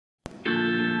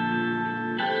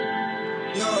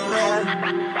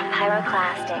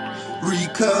Pyroclastic.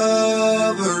 Recovery.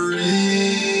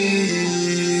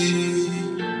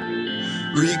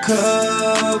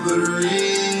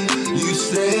 You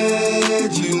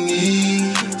said you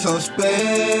need some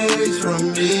space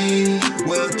from me.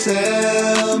 Well,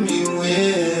 tell me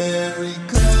when.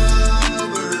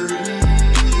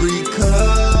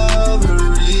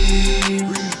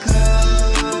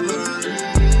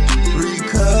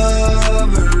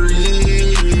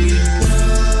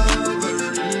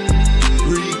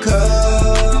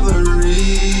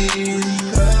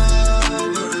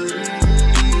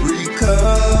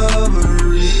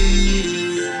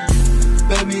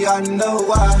 Baby, I know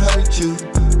I hurt you.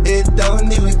 It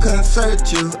don't even concern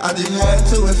you. I just had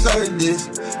to insert this.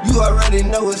 You already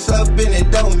know what's up and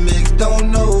it don't mix. Don't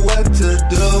know what to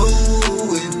do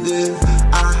with this.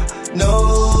 I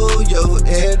know your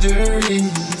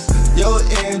injuries. Your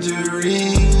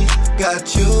injury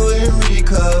got you in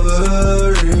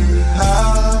recovery.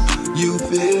 How you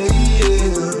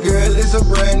feel? Girl, it's a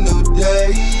brand new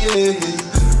day.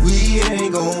 We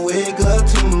ain't gon' wake up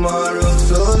tomorrow,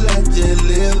 so let's just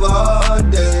live all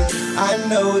day. I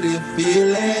know the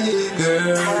feeling,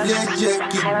 girl, just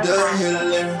keep the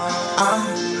healing. I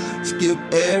skip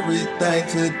everything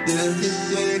to this,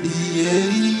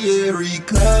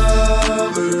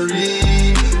 recovery.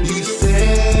 You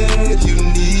said you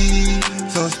need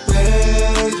some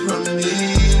space from me.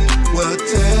 Well,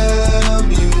 tell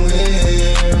me when.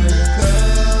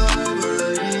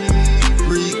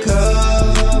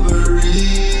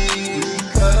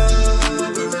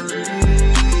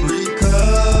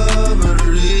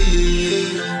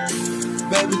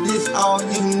 Baby, this all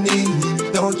you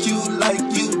need. Don't you like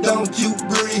you, don't you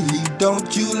breathe.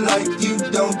 Don't you like you,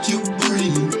 don't you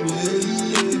breathe.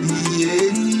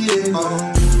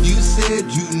 You said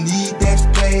you need that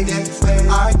space.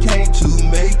 I came to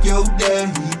make your day.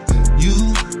 You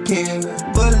can't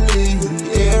believe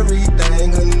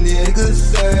everything a nigga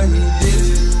say. This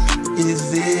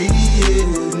is it.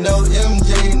 No MJ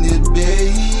in this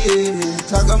bed.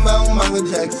 Talking about Michael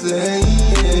Jackson.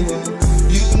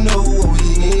 You know what we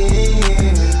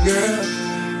in, girl.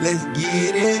 Let's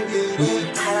get it.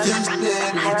 Just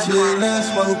steady chillin',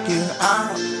 smoking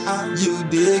out. You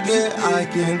dig it, I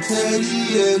can tell you,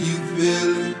 yeah, you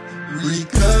feel it.